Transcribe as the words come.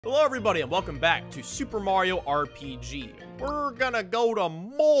Hello everybody and welcome back to Super Mario RPG. We're gonna go to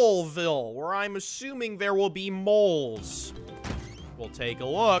Moleville, where I'm assuming there will be moles. We'll take a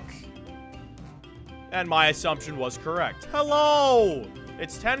look. And my assumption was correct. Hello!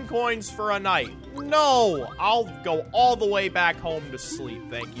 It's 10 coins for a night. No! I'll go all the way back home to sleep,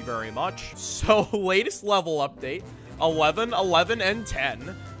 thank you very much. So, latest level update, 11, 11, and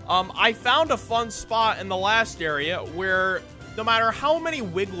 10. I found a fun spot in the last area where no matter how many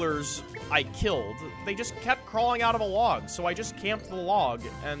wigglers I killed, they just kept crawling out of a log. So I just camped the log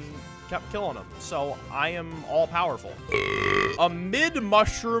and kept killing them. So I am all powerful. A mid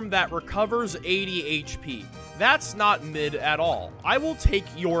mushroom that recovers 80 HP. That's not mid at all. I will take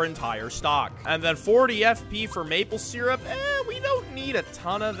your entire stock. And then 40 FP for maple syrup. We don't need a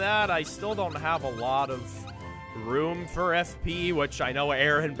ton of that. I still don't have a lot of room for FP, which I know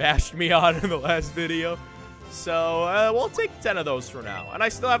Aaron bashed me on in the last video. So, we'll take 10 of those for now. And I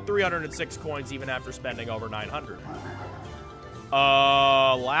still have 306 coins even after spending over 900.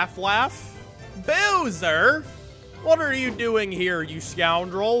 Laugh? Bowser? What are you doing here, you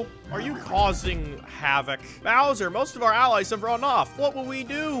scoundrel? Are you causing havoc? Bowser, most of our allies have run off. What will we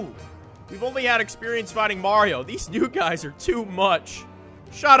do? We've only had experience fighting Mario. These new guys are too much.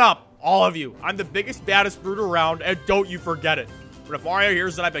 Shut up, all of you. I'm the biggest, baddest brute around, and don't you forget it. But if Mario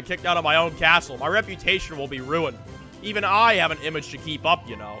hears that I've been kicked out of my own castle, my reputation will be ruined. Even I have an image to keep up,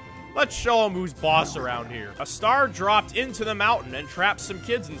 you know. Let's show him who's boss around here. A star dropped into the mountain and trapped some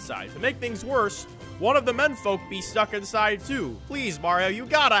kids inside. To make things worse, one of the menfolk be stuck inside too. Please, Mario, you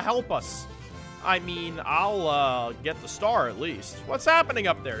gotta help us. I mean, I'll get the star at least. What's happening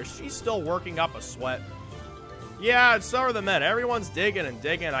up there? Is she still working up a sweat? Yeah, it's so are the men. Everyone's digging and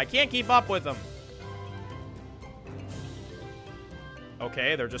digging. I can't keep up with them.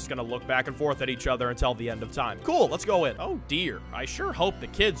 Okay, they're just gonna look back and forth at each other until the end of time. Cool, let's go in. Oh dear, I sure hope the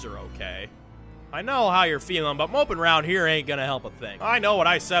kids are okay. I know how you're feeling, but moping around here ain't gonna help a thing. I know what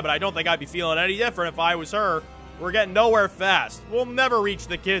I said, but I don't think I'd be feeling any different if I was her. We're getting nowhere fast. We'll never reach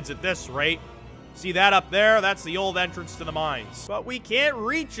the kids at this rate. See that up there? That's the old entrance to the mines. But we can't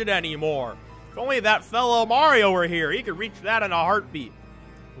reach it anymore. If only that fellow Mario were here, he could reach that in a heartbeat.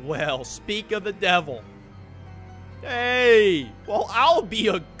 Well, speak of the devil. Hey, well, I'll be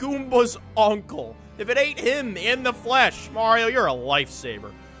a Goomba's uncle. If it ain't him in the flesh. Mario, you're a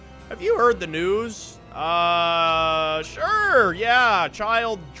lifesaver. Have you heard the news? Sure, yeah.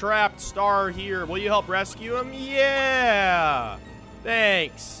 Child trapped star here. Will you help rescue him? Yeah.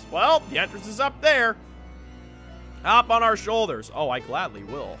 Thanks. Well, the entrance is up there. Hop on our shoulders. Oh, I gladly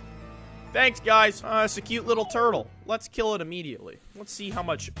will. Thanks, guys. It's a cute little turtle. Let's kill it immediately. Let's see how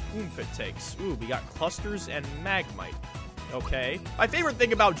much oomph it takes. Ooh, we got clusters and magmite. Okay. My favorite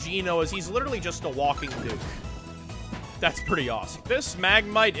thing about Geno is he's literally just a walking nuke. That's pretty awesome. This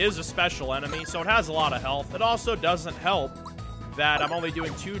magmite is a special enemy, so it has a lot of health. It also doesn't help that I'm only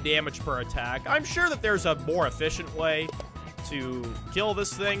doing 2 damage per attack. I'm sure that there's a more efficient way to kill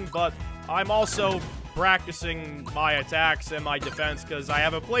this thing, but I'm also practicing my attacks and my defense because I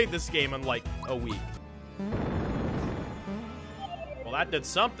haven't played this game in like a week. Well, that did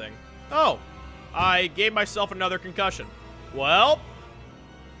something. Oh, I gave myself another concussion. Well,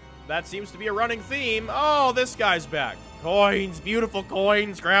 that seems to be a running theme. Oh, this guy's back. Coins, beautiful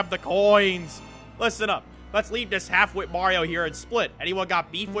coins, grab the coins. Listen up, let's leave this half-wit Mario here and split. Anyone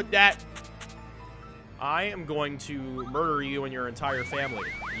got beef with that? I am going to murder you and your entire family,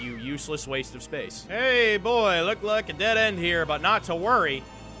 you useless waste of space. Hey, boy, look like a dead end here, but not to worry.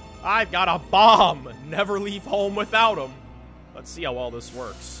 I've got a bomb. Never leave home without him. Let's see how well this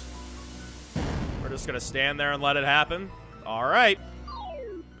works. We're just gonna stand there and let it happen. All right.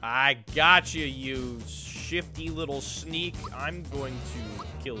 I got you, you shifty little sneak. I'm going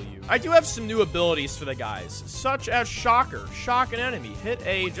to kill you. I do have some new abilities for the guys, such as Shocker. Shock an enemy. Hit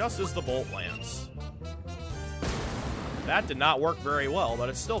A just as the bolt lands. That did not work very well, but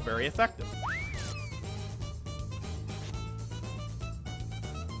it's still very effective.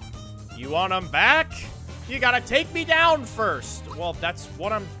 You want him back? You gotta take me down first. Well, that's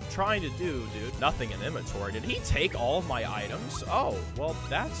what I'm trying to do, dude. Nothing in inventory. Did he take all of my items? Oh, well,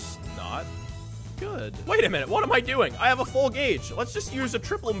 that's not good. Wait a minute, what am I doing? I have a full gauge. Let's just use a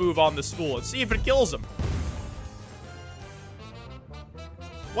triple move on this fool and see if it kills him.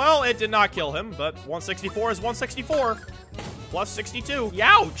 Well, it did not kill him, but 164 is 164. Plus 62.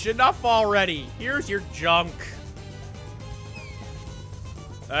 Youch, enough already. Here's your junk.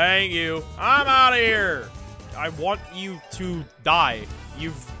 Thank you. I'm out of here. I want you to die.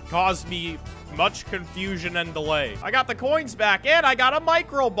 You've caused me much confusion and delay. I got the coins back, and I got a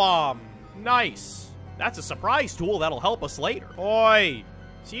micro bomb. Nice. That's a surprise tool that'll help us later. Oi.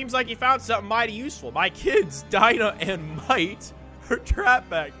 Seems like he found something mighty useful. My kids, Dinah and Mite, are trapped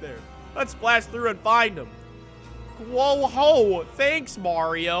back there. Let's blast through and find them. Whoa ho! Thanks,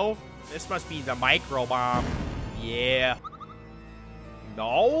 Mario. This must be the micro bomb. Yeah.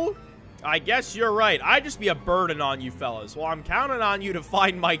 No? I guess you're right. I'd just be a burden on you fellas. Well, I'm counting on you to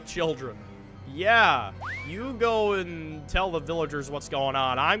find my children. Yeah. You go and tell the villagers what's going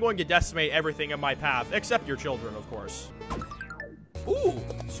on. I'm going to decimate everything in my path, except your children, of course. Ooh,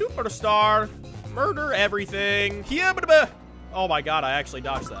 superstar. Murder everything. Oh my god, I actually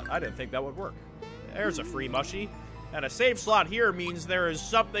dodged that. I didn't think that would work. There's a free mushy. And a save slot here means there is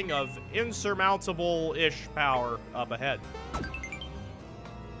something of insurmountable-ish power up ahead.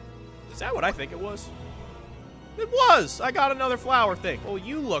 Is that what I think it was? It was! I got another flower thing. Oh,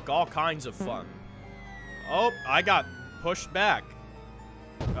 you look all kinds of fun. Oh, I got pushed back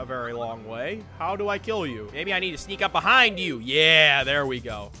a very long way. How do I kill you? Maybe I need to sneak up behind you. Yeah, there we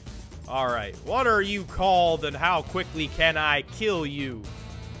go. All right, what are you called and how quickly can I kill you?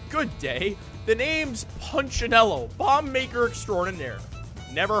 Good day. The name's Punchinello, bomb maker extraordinaire.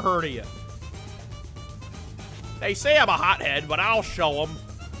 Never heard of you. They say I'm a hothead, but I'll show them.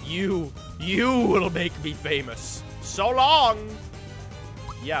 You will make me famous. So long.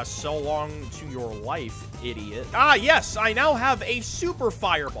 Yeah, so long to your life, idiot. Ah, yes, I now have a super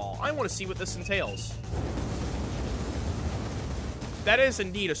fireball. I want to see what this entails. That is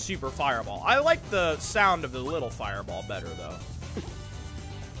indeed a super fireball. I like the sound of the little fireball better, though.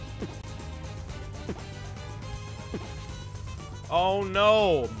 Oh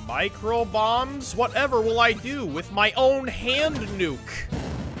no, micro bombs? Whatever will I do with my own hand nuke?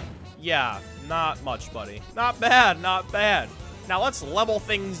 Yeah, not much, buddy. Not bad, not bad. Now let's level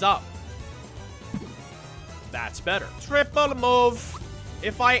things up. That's better. Triple move.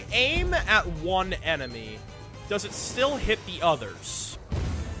 If I aim at one enemy, does it still hit the others?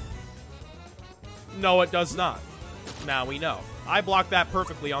 No, it does not. Now we know. I blocked that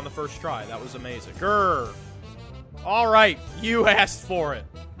perfectly on the first try. That was amazing. Grr. All right, you asked for it.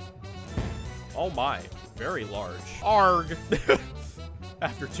 Oh my, very large. Arg.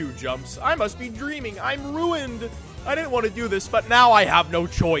 After 2 jumps, I must be dreaming. I'm ruined. I didn't want to do this, but now I have no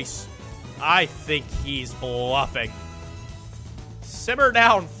choice. I think he's bluffing. Simmer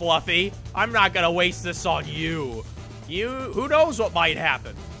down, Fluffy. I'm not gonna waste this on you. Who knows what might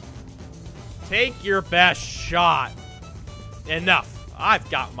happen? Take your best shot. Enough. I've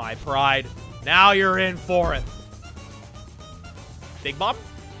got my pride. Now you're in for it. Big Bomb?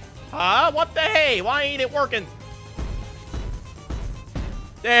 Huh? What the hey? Why ain't it working?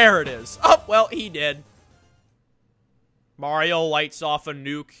 There it is. Oh, well, he did. Mario lights off a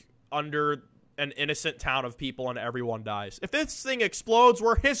nuke under an innocent town of people and everyone dies. If this thing explodes,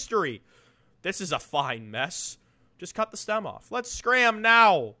 we're history. This is a fine mess. Just cut the stem off. Let's scram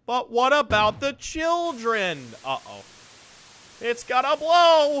now. But what about the children? Uh-oh. It's gonna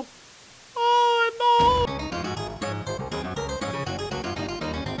blow. Oh, no.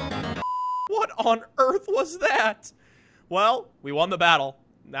 What on earth was that? Well, we won the battle.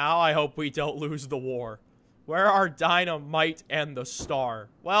 Now I hope we don't lose the war. Where are Dynamite and the star?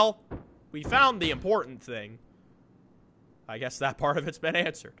 Well, we found the important thing. I guess that part of it's been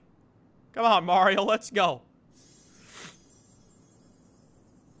answered. Come on, Mario, let's go.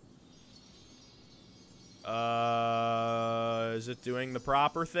 Is it doing the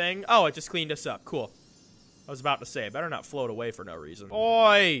proper thing? Oh, it just cleaned us up. Cool. I was about to say, it better not float away for no reason.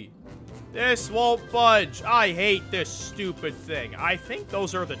 Oi! This won't budge. I hate this stupid thing. I think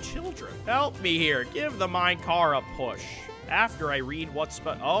those are the children. Help me here. Give the mine car a push. After I read what's...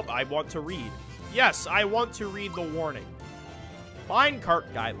 Oh, I want to read. Yes, I want to read the warning. Mine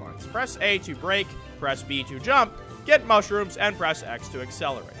cart guidelines. Press A to brake, press B to jump, get mushrooms, and press X to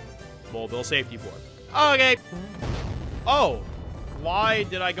accelerate. Mobile safety board. Okay. Oh. Why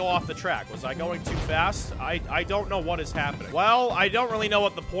did I go off the track? Was I going too fast? I don't know what is happening. Well, I don't really know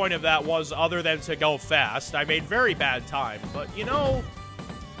what the point of that was other than to go fast. I made very bad time, but you know,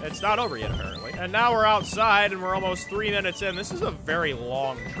 it's not over yet apparently. And now we're outside and we're almost 3 minutes in. This is a very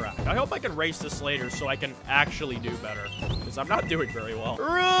long track. I hope I can race this later so I can actually do better, because I'm not doing very well.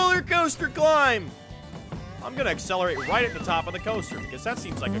 Roller coaster climb! I'm gonna accelerate right at the top of the coaster because that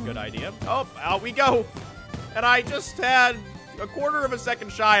seems like a good idea. Oh, out we go. And I just had a quarter of a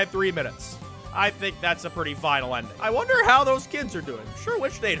second shy of 3 minutes. I think that's a pretty final ending. I wonder how those kids are doing. Sure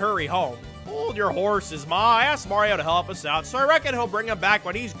wish they'd hurry home. Hold your horses, Ma. I asked Mario to help us out, so I reckon he'll bring them back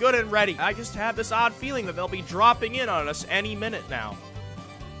when he's good and ready. I just have this odd feeling that they'll be dropping in on us any minute now.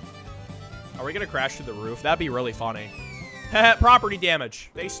 Are we gonna crash through the roof? That'd be really funny. Property damage.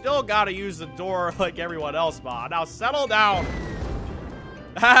 They still gotta use the door like everyone else, Ma. Now settle down.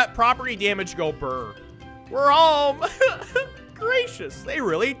 Property damage go burr. We're home. Gracious, they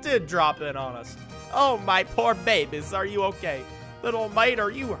really did drop in on us. Oh, my poor babies, are you okay? Little mite,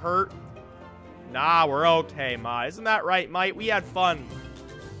 are you hurt? Nah, we're okay, Ma. Isn't that right, mite? We had fun.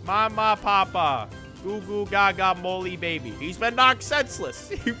 Mama, Papa. Goo goo gaga moly baby. He's been knocked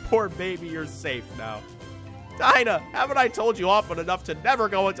senseless. You poor baby, you're safe now. Dinah, haven't I told you often enough to never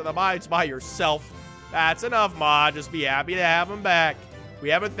go into the mines by yourself? That's enough, Ma. Just be happy to have him back. We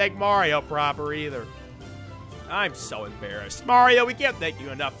haven't thanked Mario proper either. I'm so embarrassed. Mario, we can't thank you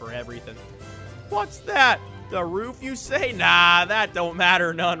enough for everything. What's that? The roof, you say? Nah, that don't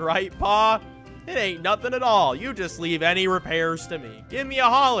matter none, right, Pa? It ain't nothing at all. You just leave any repairs to me. Give me a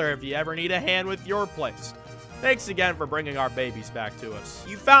holler if you ever need a hand with your place. Thanks again for bringing our babies back to us.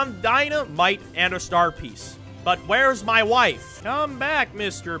 You found dynamite and a star piece. But where's my wife? Come back,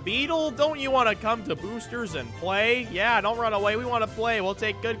 Mr. Beetle. Don't you want to come to Boosters and play? Yeah, don't run away. We want to play. We'll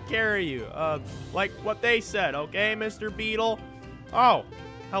take good care of you. Like what they said, okay, Mr. Beetle? Oh,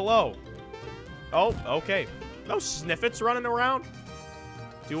 hello. Oh, okay. Those sniffets running around?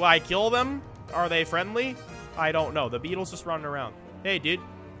 Do I kill them? Are they friendly? I don't know. The beetle's just running around. Hey, dude.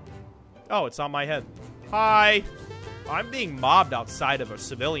 Oh, it's on my head. Hi. I'm being mobbed outside of a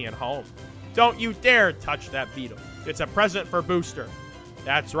civilian home. Don't you dare touch that beetle. It's a present for Booster.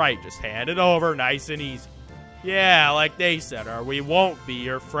 That's right. Just hand it over nice and easy. Yeah, like they said, or we won't be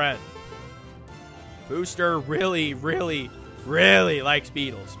your friend. Booster really likes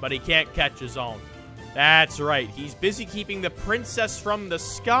beetles, but he can't catch his own. That's right. He's busy keeping the princess from the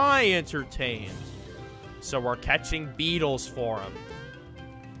sky entertained. So we're catching beetles for him.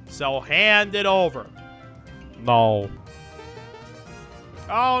 So hand it over. No.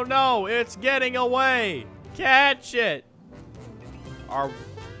 Oh no, it's getting away. Catch it. Are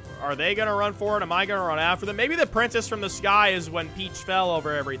they gonna run for it? Am I gonna run after them? Maybe the princess from the sky is when Peach fell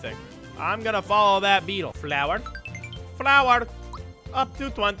over everything. I'm gonna follow that beetle. Flower. Flower. Up to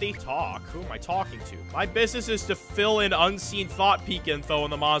 20. Talk. Who am I talking to? My business is to fill in unseen thought peak info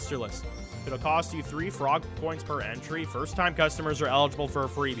in the monster list. It'll cost you 3 frog points per entry. First-time customers are eligible for a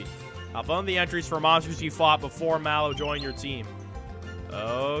freebie. I'll fill in the entries for monsters you fought before Mallow joined your team.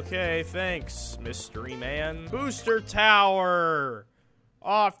 Okay, thanks, mystery man. Booster Tower!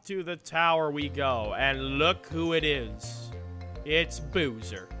 Off to the tower we go, and look who it is. It's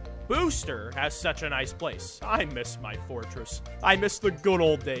Boozer. Booster has such a nice place. I miss my fortress. I miss the good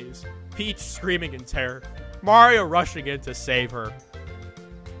old days. Peach screaming in terror. Mario rushing in to save her.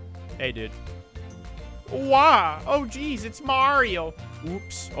 Hey, dude. Wow! Oh, geez, it's Mario.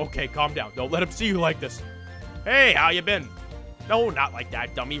 Oops. Okay, calm down. Don't let him see you like this. Hey, how you been? No, not like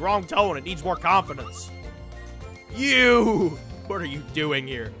that, dummy. Wrong tone. It needs more confidence. You! What are you doing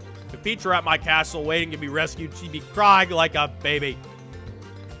here? If Peach were at my castle waiting to be rescued, she'd be crying like a baby.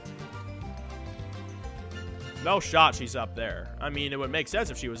 No shot she's up there. I mean, it would make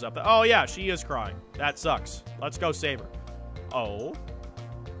sense if she was up there. Oh, yeah, she is crying. That sucks. Let's go save her. Oh.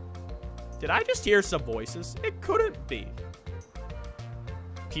 Did I just hear some voices? It couldn't be.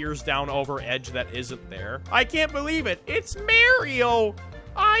 Peers down over edge that isn't there. I can't believe it. It's Mario.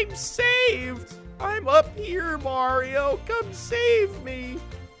 I'm saved. I'm up here, Mario. Come save me.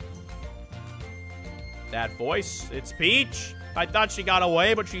 That voice. It's Peach. I thought she got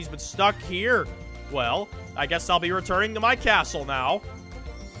away, but she's been stuck here. Well, I guess I'll be returning to my castle now.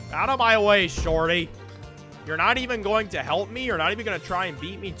 Out of my way, shorty. You're not even going to help me? You're not even going to try and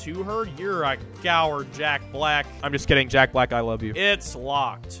beat me to her? You're a coward, Jack Black. I'm just kidding, Jack Black, I love you. It's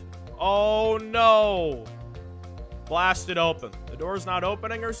locked. Oh, no. Blast it open. The door's not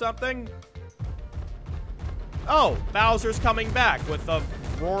opening or something? Oh, Bowser's coming back with a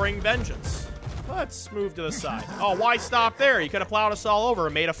roaring vengeance. Let's move to the side. Oh, why stop there? He could have plowed us all over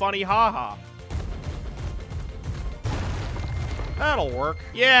and made a funny ha-ha. That'll work.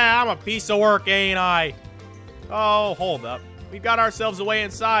 Yeah, I'm a piece of work, ain't I? Oh, hold up. We've got ourselves a way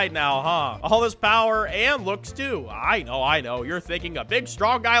inside now, huh? All this power and looks, too. I know. You're thinking a big,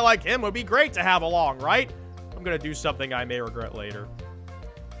 strong guy like him would be great to have along, right? I'm gonna do something I may regret later.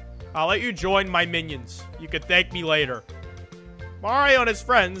 I'll let you join my minions. You can thank me later. Mario and his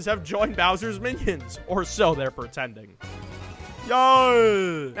friends have joined Bowser's minions. Or so they're pretending.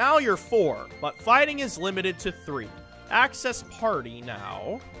 Yo! Now you're 4, but fighting is limited to 3. Access party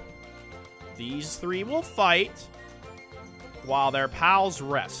now. These 3 will fight while their pals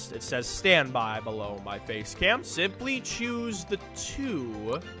rest. It says standby below my face cam. Simply choose the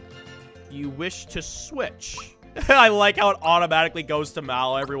 2 you wish to switch. I like how it automatically goes to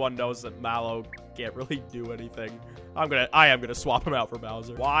Mallow. Everyone knows that Mallow can't really do anything. I am gonna swap him out for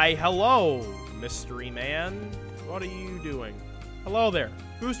Bowser. Why, hello, mystery man. What are you doing? Hello there.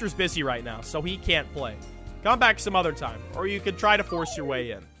 Booster's busy right now, so he can't play. Come back some other time, or you could try to force your way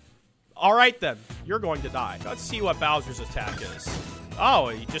in. Alright then, you're going to die. Let's see what Bowser's attack is. Oh,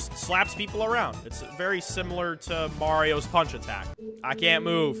 he just slaps people around. It's very similar to Mario's punch attack. I can't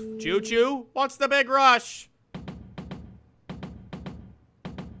move. Choo-choo, what's the big rush?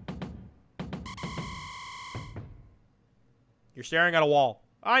 You're staring at a wall.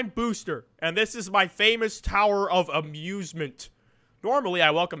 I'm Booster, and this is my famous tower of amusement. Normally, I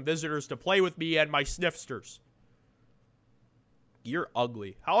welcome visitors to play with me and my sniffsters. You're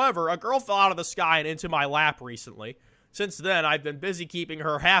ugly. However, a girl fell out of the sky and into my lap recently. Since then, I've been busy keeping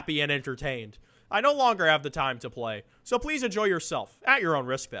her happy and entertained. I no longer have the time to play, so please enjoy yourself. At your own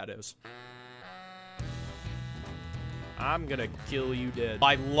risk, that is. I'm gonna kill you dead.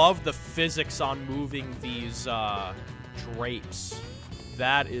 I love the physics on moving these, drapes.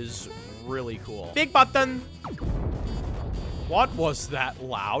 That is really cool. Big button! What was that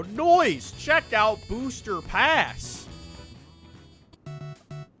loud noise? Check out Booster Pass.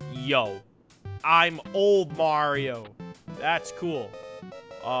 Yo, I'm old Mario. That's cool.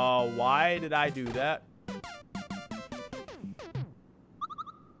 Why did I do that?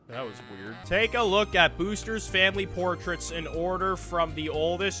 That was weird. Take a look at Booster's family portraits in order from the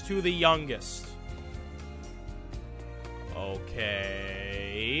oldest to the youngest.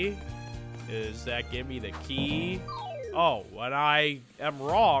 Okay. Does that give me the key? Oh, when I am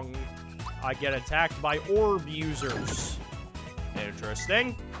wrong, I get attacked by orb users.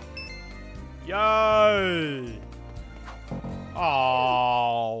 Interesting. Yay!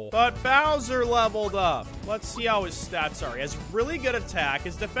 Oh, but Bowser leveled up. Let's see how his stats are. He has really good attack.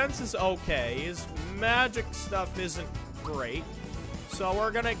 His defense is okay. His magic stuff isn't great. So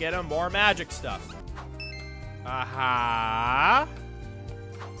we're gonna get him more magic stuff. Aha.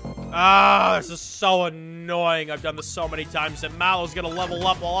 Ah, this is so annoying. I've done this so many times, and Mallow's gonna level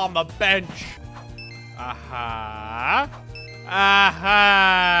up while on the bench. Aha.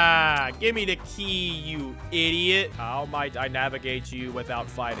 Aha! Give me the key, you idiot. How might I navigate to you without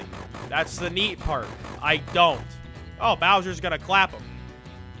fighting you? That's the neat part. I don't. Oh, Bowser's gonna clap him.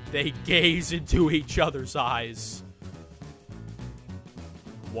 They gaze into each other's eyes.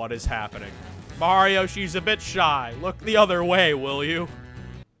 What is happening? Mario, she's a bit shy. Look the other way, will you?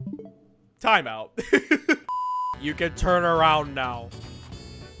 Timeout. You can turn around now.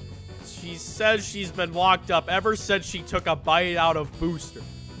 She says she's been locked up ever since she took a bite out of Booster.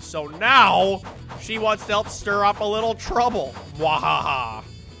 So now, she wants to help stir up a little trouble. Wahaha.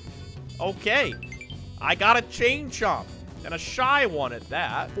 Okay. I got a chain chomp. And a shy one at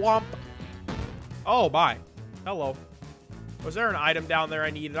that. Whomp. Oh, my. Hello. Was there an item down there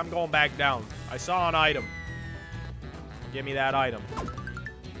I needed? I'm going back down. I saw an item. Give me that item.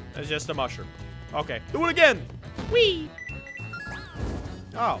 It's just a mushroom. Okay. Do it again. Whee!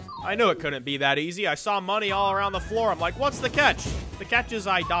 Oh, I knew it couldn't be that easy. I saw money all around the floor. I'm like, what's the catch? The catch is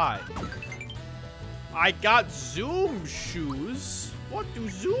I die. I got Zoom shoes. What do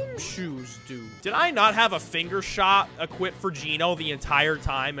Zoom shoes do? Did I not have a finger shot equipped for Geno the entire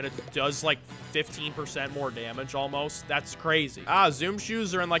time and it does like 15% more damage almost? That's crazy. Ah, Zoom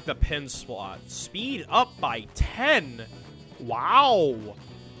shoes are in like the pin slot. Speed up by 10. Wow.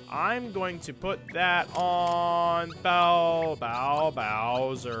 I'm going to put that on Bowser.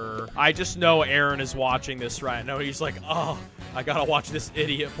 I just know Aaron is watching this right now. He's like, oh, I gotta watch this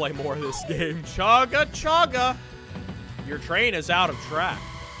idiot play more of this game. Chugga chugga. Your train is out of track.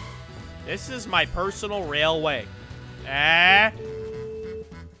 This is my personal railway.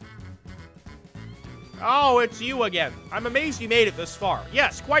 Oh, it's you again. I'm amazed you made it this far.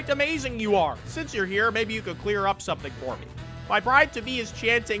 Yes, quite amazing you are. Since you're here, maybe you could clear up something for me. My bride-to-be is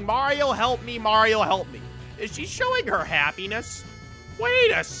chanting, Mario, help me, Mario, help me. Is she showing her happiness?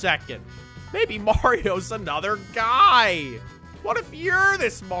 Wait a second. Maybe Mario's another guy. What if you're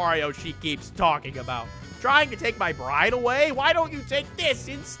this Mario she keeps talking about? Trying to take my bride away? Why don't you take this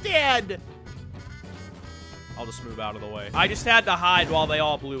instead? I'll just move out of the way. I just had to hide while they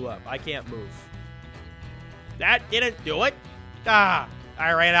all blew up. I can't move. That didn't do it. Ah,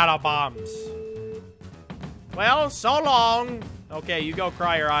 I ran out of bombs. Well, so long. Okay, you go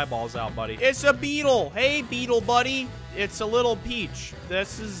cry your eyeballs out, buddy. It's a beetle. Hey, beetle buddy. It's a little Peach.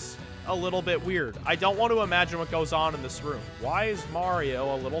 This is a little bit weird. I don't want to imagine what goes on in this room. Why is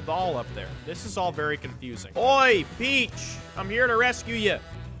Mario a little doll up there? This is all very confusing. Oi, Peach. I'm here to rescue you.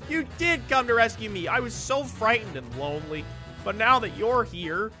 You did come to rescue me. I was so frightened and lonely. But now that you're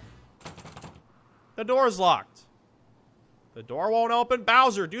here, the door's locked. The door won't open.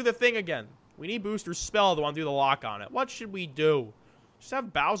 Bowser, do the thing again. We need Booster's spell to undo the lock on it. What should we do? Just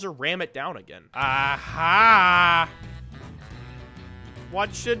have Bowser ram it down again. Aha!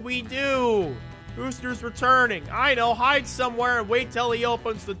 What should we do? Booster's returning. I know, hide somewhere and wait till he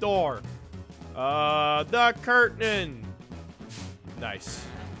opens the door. The curtain. Nice.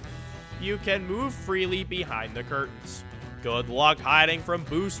 You can move freely behind the curtains. Good luck hiding from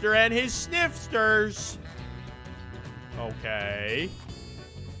Booster and his sniffsters. Okay.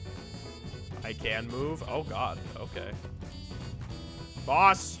 I can move. Oh, God. Okay.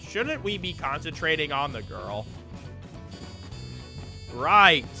 Boss, shouldn't we be concentrating on the girl?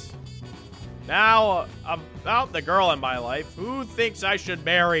 Right. Now, about the girl in my life. Who thinks I should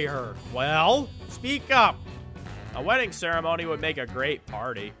marry her? Well, speak up. A wedding ceremony would make a great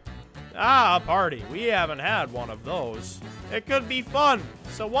party. Ah, a party. We haven't had one of those. It could be fun.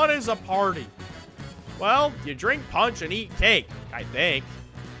 So what is a party? Well, you drink punch and eat cake, I think.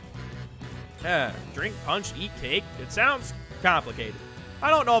 Drink punch, eat cake? It sounds complicated. I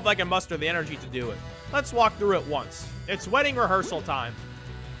don't know if I can muster the energy to do it. Let's walk through it once. It's wedding rehearsal time.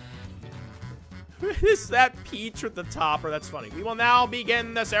 Is that Peach with the topper? That's funny. We will now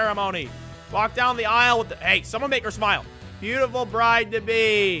begin the ceremony. Walk down the aisle with the... Hey, someone make her smile. Beautiful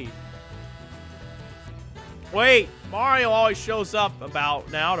bride-to-be. Wait, Mario always shows up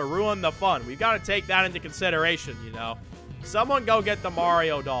about now to ruin the fun. We've got to take that into consideration, you know. Someone go get the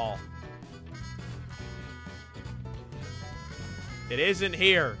Mario doll. It isn't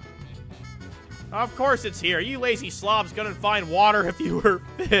here. Of course it's here. You lazy slobs couldn't find water if you were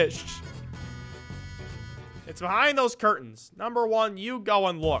fish. It's behind those curtains. Number one, you go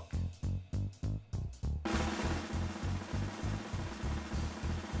and look.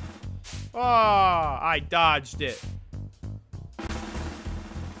 Ah, I dodged it.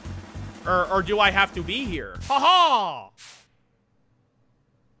 Or do I have to be here? Ha-ha!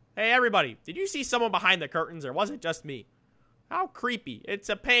 Hey, everybody. Did you see someone behind the curtains, or was it just me? How creepy. It's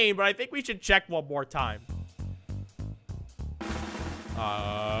a pain, but I think we should check one more time.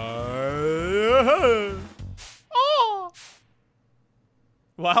 Oh!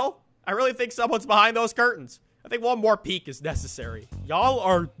 Well, I really think someone's behind those curtains. I think one more peek is necessary. Y'all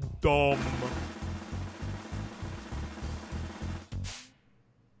are dumb.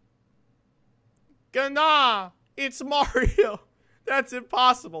 Gana! It's Mario! That's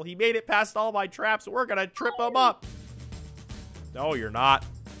impossible. He made it past all my traps. We're gonna trip him up. No, you're not.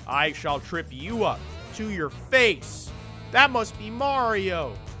 I shall trip you up to your face. That must be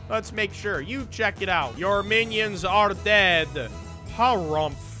Mario. Let's make sure. You check it out. Your minions are dead.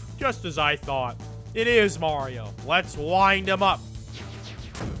 Harumph. Just as I thought. It is Mario. Let's wind him up.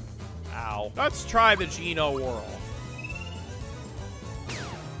 Ow. Let's try the Geno Whirl.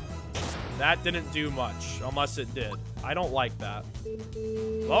 That didn't do much, unless it did. I don't like that.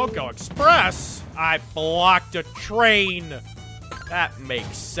 Loco Express? I blocked a train. That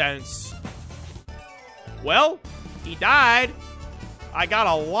makes sense. Well, he died. I got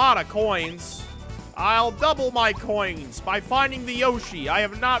a lot of coins. I'll double my coins by finding the Yoshi. I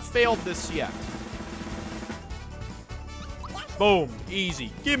have not failed this yet. Boom.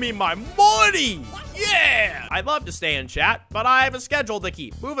 Easy. Give me my money. Yeah! I'd love to stay in chat, but I have a schedule to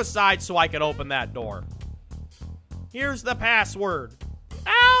keep. Move aside so I can open that door. Here's the password.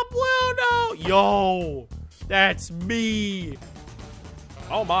 Al Bluno! Yo! That's me!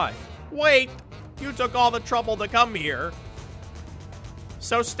 Oh my. Wait! You took all the trouble to come here.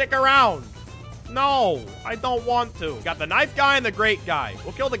 So stick around. No, I don't want to. Got the knife guy and the great guy.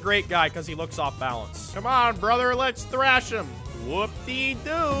 We'll kill the great guy because he looks off balance. Come on, brother, let's thrash him. Whoop-dee-doo.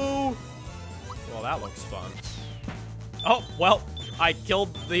 Well, that looks fun. Oh, well, I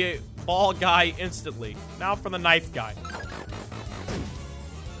killed the ball guy instantly. Now for the knife guy.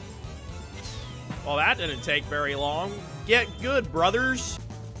 Well, that didn't take very long. Get good, brothers.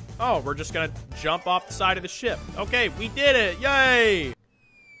 Oh, we're just gonna jump off the side of the ship. Okay, we did it. Yay!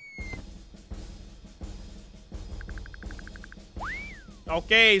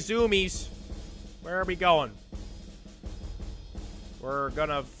 Okay, zoomies. Where are we going? We're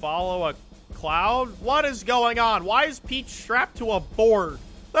gonna follow a cloud? What is going on? Why is Peach strapped to a board?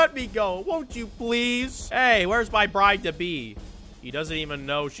 Let me go, won't you please? Hey, where's my bride-to-be? He doesn't even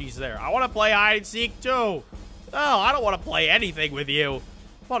know she's there. I want to play hide-and-seek too. Oh, I don't want to play anything with you.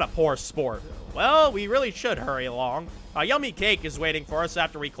 What a poor sport. Well, we really should hurry along. A yummy cake is waiting for us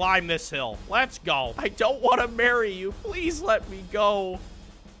after we climb this hill. Let's go. I don't want to marry you. Please let me go.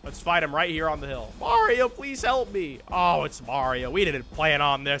 Let's fight him right here on the hill. Mario, please help me. Oh, it's Mario. We didn't plan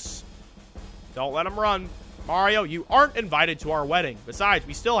on this. Don't let him run. Mario, you aren't invited to our wedding. Besides,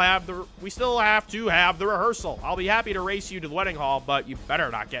 we still have to have the rehearsal. I'll be happy to race you to the wedding hall, but you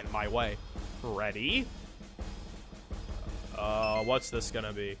better not get in my way. Ready? What's this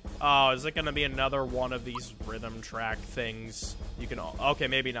gonna be? Oh, is it gonna be another one of these rhythm track things? You can, okay,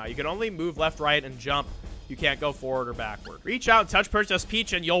 maybe not. You can only move left, right, and jump. You can't go forward or backward. Reach out and touch Princess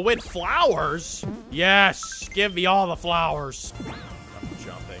Peach and you'll win flowers. Yes, give me all the flowers. I'm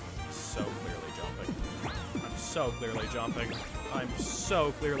jumping, so clearly jumping. I'm so clearly jumping. I'm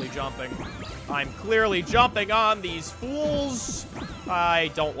so clearly jumping. I'm clearly jumping on these fools.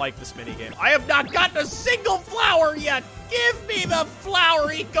 I don't like this minigame. I have not gotten a single flower yet. Give me the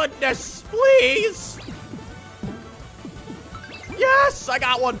flowery goodness, please. Yes, I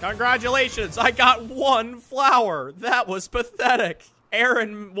got one. Congratulations, I got one flower. That was pathetic.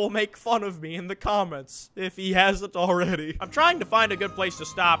 Aaron will make fun of me in the comments if he hasn't already. I'm trying to find a good place to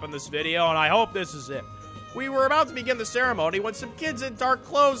stop in this video, and I hope this is it. We were about to begin the ceremony when some kids in dark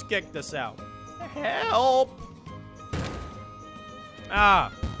clothes kicked us out. Help!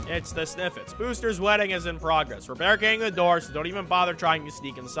 Ah, it's the Sniffets. Booster's wedding is in progress. We're barricading the door, so don't even bother trying to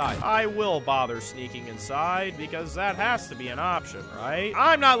sneak inside. I will bother sneaking inside, because that has to be an option, right?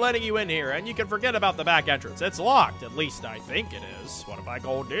 I'm not letting you in here, and you can forget about the back entrance. It's locked, at least I think it is. What if I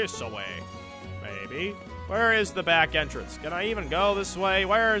go this way? Maybe. Where is the back entrance? Can I even go this way?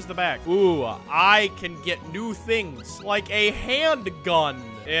 Where is the back? Ooh, I can get new things, like a handgun.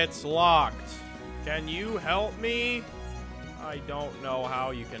 It's locked. Can you help me? I don't know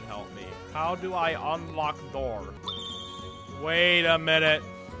how you can help me. How do I unlock door? Wait a minute.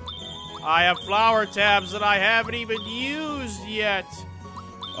 I have flower tabs that I haven't even used yet.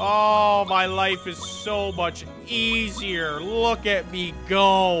 Oh, my life is so much easier. Look at me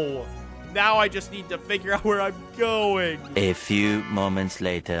go. Now I just need to figure out where I'm going. A few moments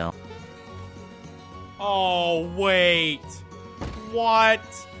later. Oh, wait. What?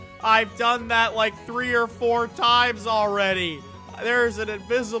 I've done that like 3 or 4 times already. There's an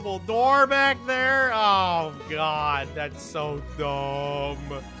invisible door back there. Oh, God, that's so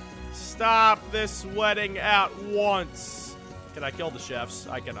dumb. Stop this wedding at once. Can I kill the chefs?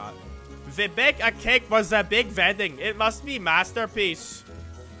 I cannot. They bake a cake for the big wedding. It must be masterpiece.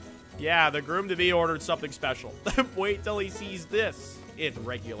 Yeah, the groom-to-be ordered something special. Wait till he sees this in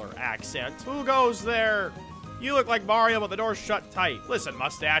regular accent. Who goes there? You look like Mario, but the door's shut tight. Listen,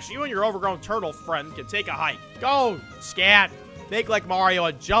 Mustache, you and your overgrown turtle friend can take a hike. Go, scat. Make like Mario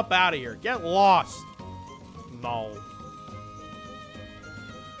and jump out of here. Get lost. No.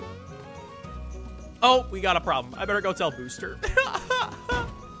 Oh, we got a problem. I better go tell Booster.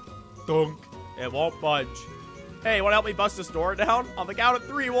 Dunk. It won't budge. Hey, want to help me bust this door down? On the count of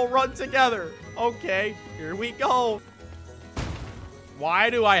 3, we'll run together. Okay, here we go. Why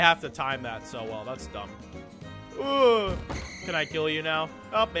do I have to time that so well? That's dumb. Ooh. Can I kill you now?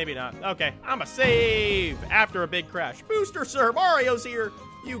 Oh, maybe not. Okay, I'm a save after a big crash. Booster, sir, Mario's here.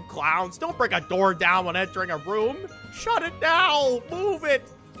 You clowns, don't break a door down when entering a room. Shut it down. Move it.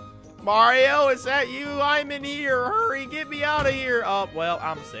 Mario, is that you? I'm in here. Hurry, get me out of here. Oh, well,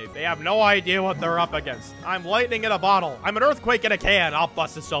 I'm safe. They have no idea what they're up against. I'm lightning in a bottle. I'm an earthquake in a can. I'll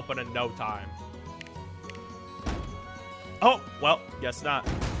bust this open in no time. Oh, well, guess not.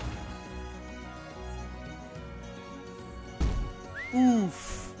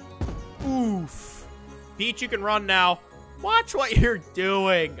 Oof. Oof. Peach, you can run now. Watch what you're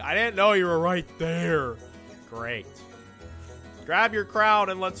doing. I didn't know you were right there. Great. Grab your crown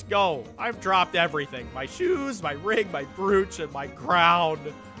and let's go. I've dropped everything. My shoes, my ring, my brooch, and my crown.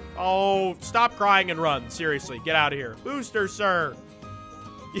 Oh, stop crying and run. Seriously, get out of here. Booster, sir.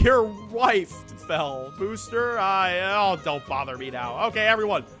 Your wife fell. Booster, oh, don't bother me now. Okay,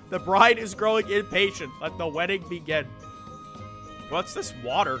 everyone. The bride is growing impatient. Let the wedding begin. What's this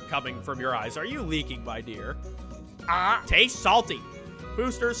water coming from your eyes? Are you leaking, my dear? Tastes salty.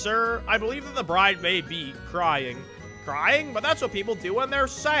 Booster, sir, I believe that the bride may be crying. Crying? But that's what people do when they're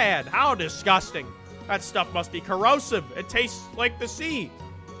sad. How disgusting. That stuff must be corrosive. It tastes like the sea.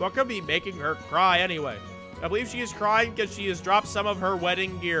 What could be making her cry anyway? I believe she is crying because she has dropped some of her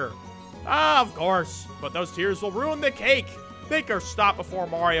wedding gear. Ah, of course. But those tears will ruin the cake. Make her stop before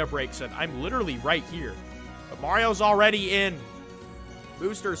Mario breaks in. I'm literally right here. But Mario's already in.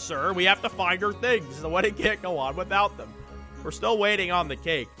 Booster, sir, we have to find her things. The wedding can't go on without them. We're still waiting on the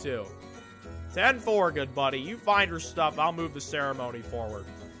cake, too. 10-4, good buddy. You find her stuff. I'll move the ceremony forward.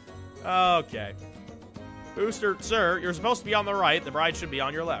 Okay. Booster, sir, you're supposed to be on the right. The bride should be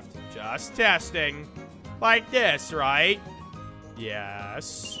on your left. Just testing. Like this, right?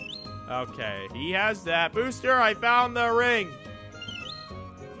 Yes. Okay, he has that. Booster, I found the ring.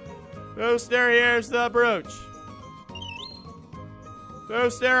 Booster, here's the brooch.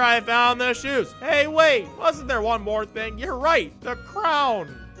 Booster, I found the shoes. Hey, wait. Wasn't there one more thing? You're right. The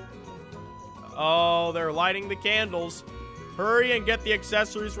crown. Oh, they're lighting the candles. Hurry and get the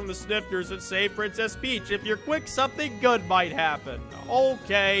accessories from the Snifters and save Princess Peach. If you're quick, something good might happen.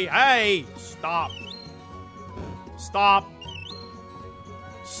 Okay, hey, stop. Stop.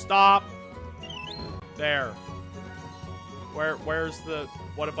 Stop. There. Where's the...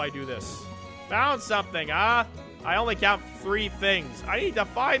 What if I do this? Found something, huh? I only count 3 things. I need to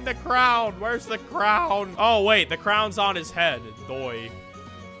find the crown. Where's the crown? Oh, wait, the crown's on his head. Doy.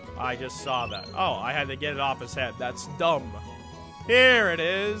 I just saw that. Oh, I had to get it off his head. That's dumb. Here it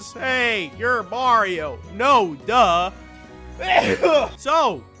is. Hey, you're Mario. No, duh.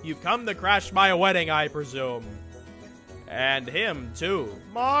 So, you've come to crash my wedding, I presume. And him, too.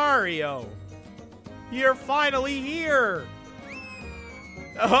 Mario. You're finally here.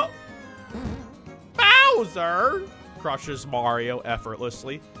 Bowser? Crushes Mario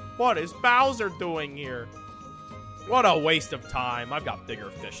effortlessly. What is Bowser doing here? What a waste of time. I've got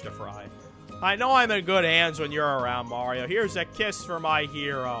bigger fish to fry. I know I'm in good hands when you're around, Mario. Here's a kiss for my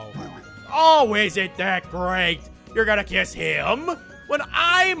hero. Oh, isn't that great? You're gonna kiss him? When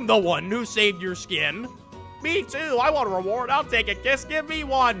I'm the one who saved your skin? Me too. I want a reward. I'll take a kiss. Give me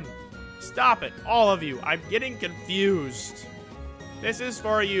one. Stop it, all of you. I'm getting confused. This is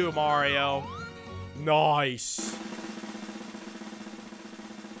for you, Mario. Nice.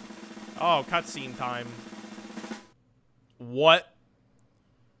 Oh, cutscene time. What?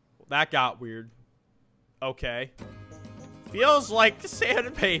 That got weird. Okay. Feels like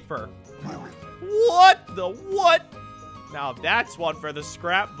sandpaper. What the what? Now that's one for the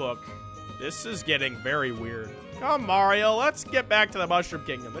scrapbook. This is getting very weird. Come, Mario, let's get back to the Mushroom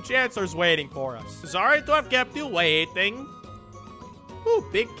Kingdom. The Chancellor's waiting for us. Sorry to have kept you waiting. Ooh,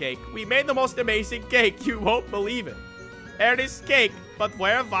 big cake. We made the most amazing cake. You won't believe it. There is cake, but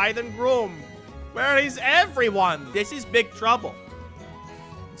where bride and groom? Where is everyone? This is big trouble.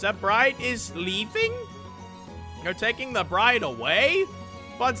 The bride is leaving? You're taking the bride away?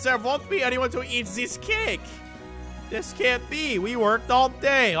 But there won't be anyone to eat this cake. This can't be. We worked all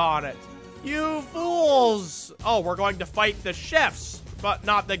day on it. You fools! Oh, we're going to fight the chefs, but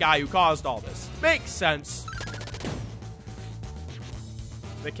not the guy who caused all this. Makes sense.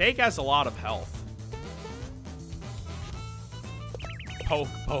 The cake has a lot of health. Poke,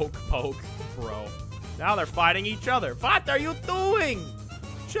 poke, poke, bro. Now they're fighting each other. What are you doing?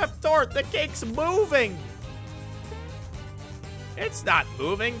 Chef Torte, the cake's moving. It's not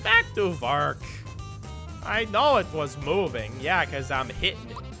moving. Back to work. I know it was moving. Yeah, because I'm hitting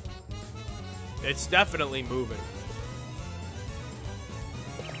it. It's definitely moving.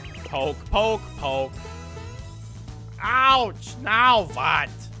 Poke, poke, poke. Ouch! Now what?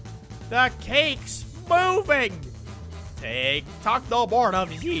 The cake's moving! Talk no more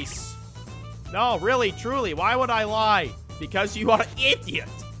of this. No, really, truly, why would I lie? Because you are an idiot.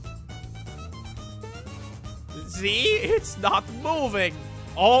 See? It's not moving.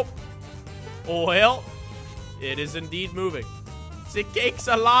 Oh. Well, it is indeed moving. The cake's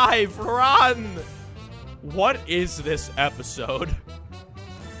alive! Run! What is this episode?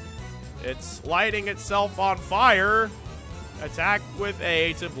 It's lighting itself on fire. Attack with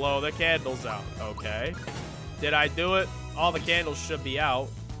A to blow the candles out. Okay. Did I do it? All the candles should be out.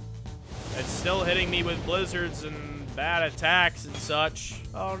 It's still hitting me with blizzards and bad attacks and such.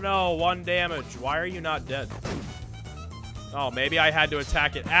 Oh no, 1 damage. Why are you not dead? Oh, maybe I had to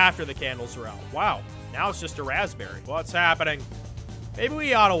attack it after the candles were out. Wow. Now it's just a raspberry. What's happening? Maybe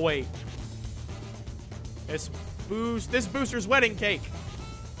we ought to wait. This Booster's wedding cake.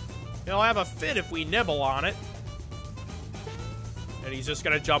 He'll have a fit if we nibble on it. And he's just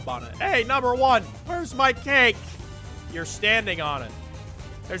gonna jump on it. Hey, number 1, where's my cake? You're standing on it.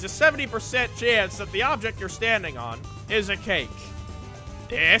 There's a 70% chance that the object you're standing on is a cake.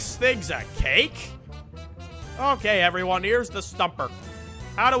 This thing's a cake? Okay, everyone, here's the stumper.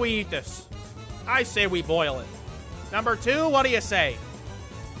 How do we eat this? I say we boil it. Number 2, what do you say?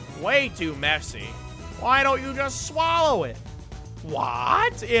 Way too messy. Why don't you just swallow it?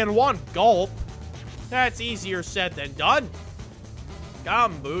 What? In 1 gulp? That's easier said than done.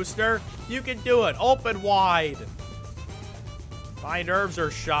 Come, Booster. You can do it. Open wide. My nerves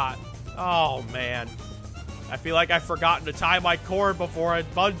are shot. Oh, man. I feel like I've forgotten to tie my cord before I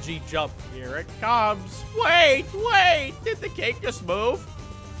bungee jump. Here it comes. Wait, wait. Did the cake just move?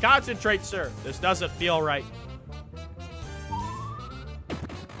 Concentrate, sir. This doesn't feel right.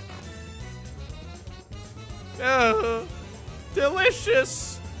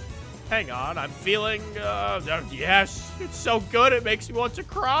 Delicious. Hang on, I'm feeling, yes, it's so good it makes me want to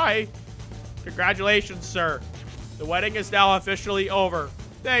cry. Congratulations, sir. The wedding is now officially over.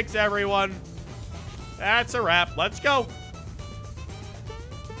 Thanks, everyone. That's a wrap. Let's go.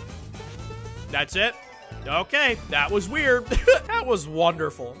 That's it? Okay, that was weird. That was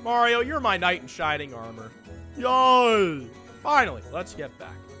wonderful. Mario, you're my knight in shining armor. Yay! Finally, let's get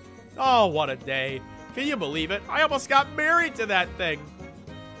back. Oh, what a day. Can you believe it? I almost got married to that thing.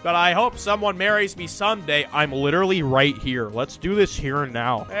 But I hope someone marries me someday. I'm literally right here. Let's do this here and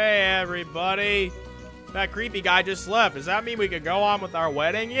now. Hey, everybody. That creepy guy just left. Does that mean we could go on with our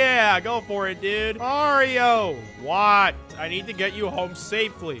wedding? Yeah, go for it, dude. Mario! What? I need to get you home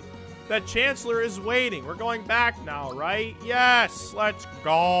safely. That Chancellor is waiting. We're going back now, right? Yes, let's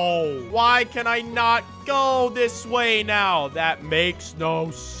go. Why can I not go this way now? That makes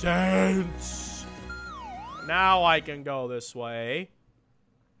no sense. Now I can go this way.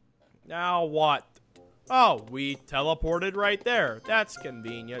 Now what? Oh, we teleported right there. That's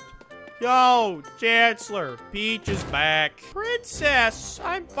convenient. Yo, Chancellor, Peach is back. Princess,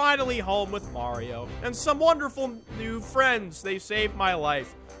 I'm finally home with Mario. And some wonderful new friends. They saved my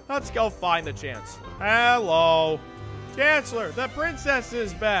life. Let's go find the Chancellor. Hello. Chancellor, the princess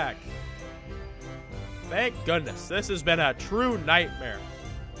is back. Thank goodness. This has been a true nightmare.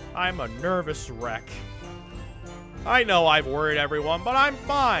 I'm a nervous wreck. I know I've worried everyone, but I'm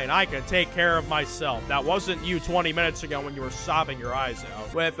fine. I can take care of myself. That wasn't you 20 minutes ago when you were sobbing your eyes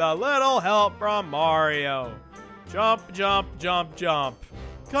out. With a little help from Mario. Jump, jump, jump, jump.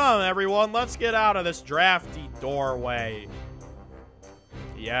 Come, everyone, let's get out of this drafty doorway.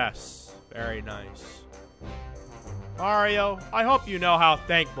 Yes, very nice. Mario, I hope you know how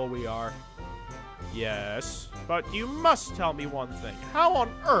thankful we are. Yes, but you must tell me one thing. How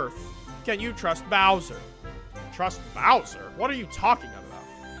on earth can you trust Bowser? Trust Bowser? What are you talking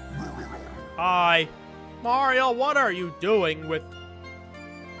about? Hi. Mario, what are you doing with...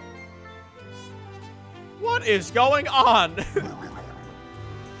 What is going on?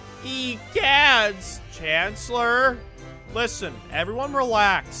 Egads, Chancellor. Listen, everyone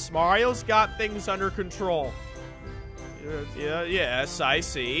relax. Mario's got things under control. Yes, I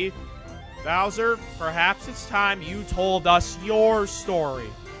see. Bowser, perhaps it's time you told us your story.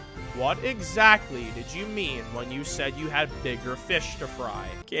 What exactly did you mean when you said you had bigger fish to fry?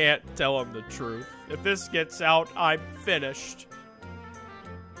 Can't tell him the truth. If this gets out, I'm finished.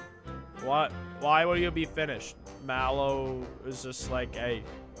 What? Why will you be finished? Mallow is just like, hey,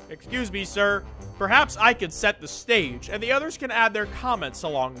 excuse me, sir. Perhaps I could set the stage, and the others can add their comments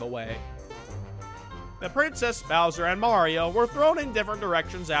along the way. The Princess, Bowser, and Mario were thrown in different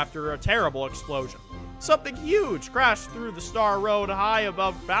directions after a terrible explosion. Something huge crashed through the Star Road high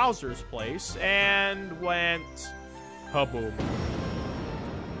above Bowser's place and went kaboom.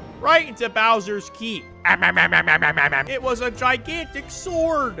 Right into Bowser's Keep. It was a gigantic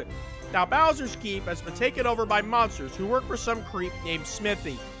sword. Now Bowser's Keep has been taken over by monsters who work for some creep named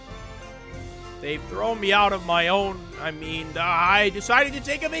Smithy. They've thrown me out of my own, I decided to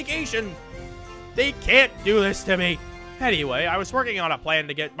take a vacation. They can't do this to me. Anyway, I was working on a plan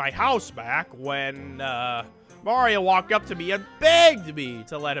to get my house back when, Mario walked up to me and begged me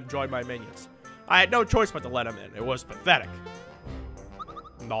to let him join my minions. I had no choice but to let him in. It was pathetic.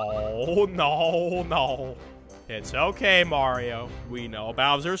 No, no, no. It's okay, Mario. We know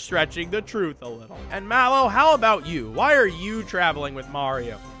Bowser's stretching the truth a little. And Mallow, how about you? Why are you traveling with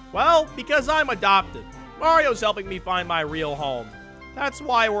Mario? Well, because I'm adopted. Mario's helping me find my real home. That's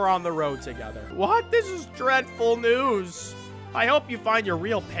why we're on the road together. What? This is dreadful news. I hope you find your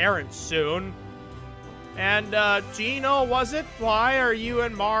real parents soon. And, Gino, was it? Why are you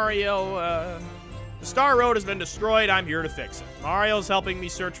and Mario, The Star Road has been destroyed. I'm here to fix it. Mario's helping me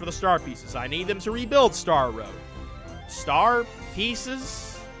search for the star pieces. I need them to rebuild Star Road. Star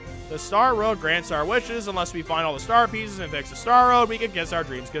pieces? The Star Road grants our wishes. Unless we find all the star pieces and fix the Star Road, we can kiss our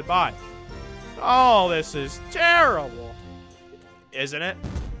dreams goodbye. Oh, this is terrible. Isn't it?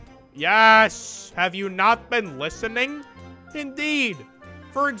 Yes! Have you not been listening? Indeed.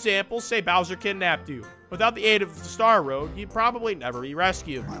 For example, say Bowser kidnapped you. Without the aid of the Star Road, you'd probably never be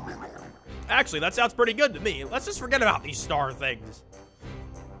rescued. Actually, that sounds pretty good to me. Let's just forget about these star things.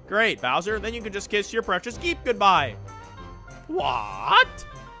 Great, Bowser. Then you can just kiss your precious Keep goodbye. What?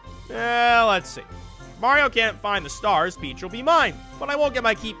 Let's see. Mario can't find the stars, Peach will be mine. But I won't get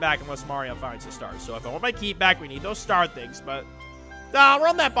my Keep back unless Mario finds the stars. So if I want my Keep back, we need those star things, but...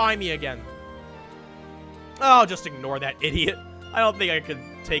 run that by me again. Oh, just ignore that idiot. I don't think I could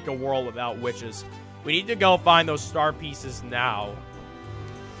take a world without witches. We need to go find those star pieces now.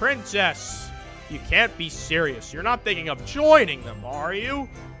 Princess, you can't be serious. You're not thinking of joining them, are you?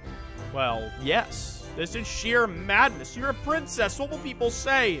 Well, yes. This is sheer madness. You're a princess. What will people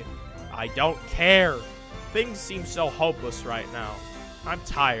say? I don't care. Things seem so hopeless right now. I'm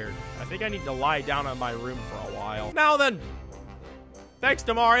tired. I think I need to lie down in my room for a while. Now then. Thanks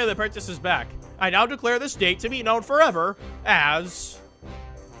to Mario, the princess is back. I now declare this date to be known forever as...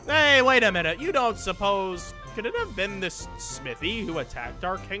 Hey, wait a minute. You don't suppose... Could it have been this Smithy who attacked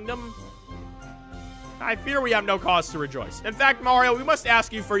our kingdom? I fear we have no cause to rejoice. In fact, Mario, we must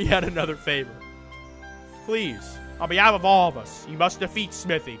ask you for yet another favor. Please, on behalf of all of us, you must defeat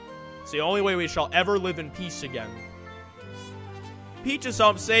Smithy. It's the only way we shall ever live in peace again. Peach is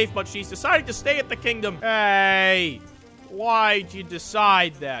home safe, but she's decided to stay at the kingdom. Hey, why'd you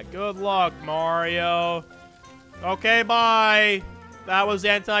decide that? Good luck, Mario. Okay, bye. That was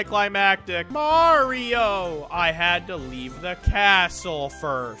anticlimactic. Mario! I had to leave the castle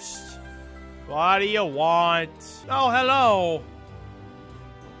first. What do you want? Oh, hello.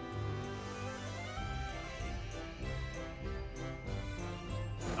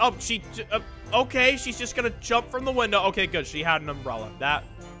 Oh, okay, she's just gonna jump from the window. Okay, good, she had an umbrella. That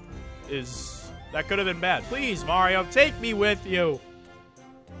could have been bad. Please, Mario, take me with you.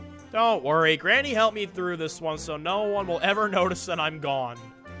 Don't worry, Granny helped me through this one, so no one will ever notice that I'm gone.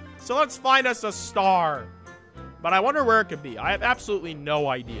 So let's find us a star. But I wonder where it could be. I have absolutely no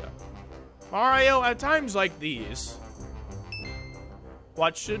idea. Mario, at times like these,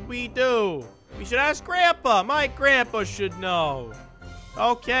 what should we do? We should ask Grandpa. My grandpa should know.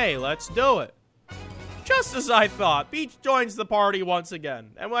 Okay, let's do it. Just as I thought, Peach joins the party once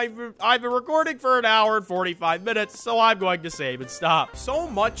again. And I've been recording for an hour and 45 minutes, so I'm going to save and stop. So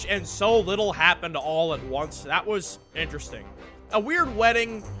much and so little happened all at once. That was interesting. A weird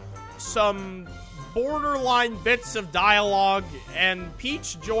wedding, some borderline bits of dialogue, and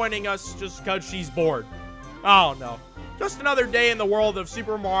Peach joining us just because she's bored. Oh no. Just another day in the world of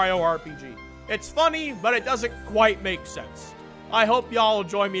Super Mario RPG. It's funny, but it doesn't quite make sense. I hope y'all will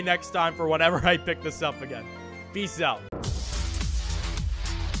join me next time for whenever I pick this up again. Peace out.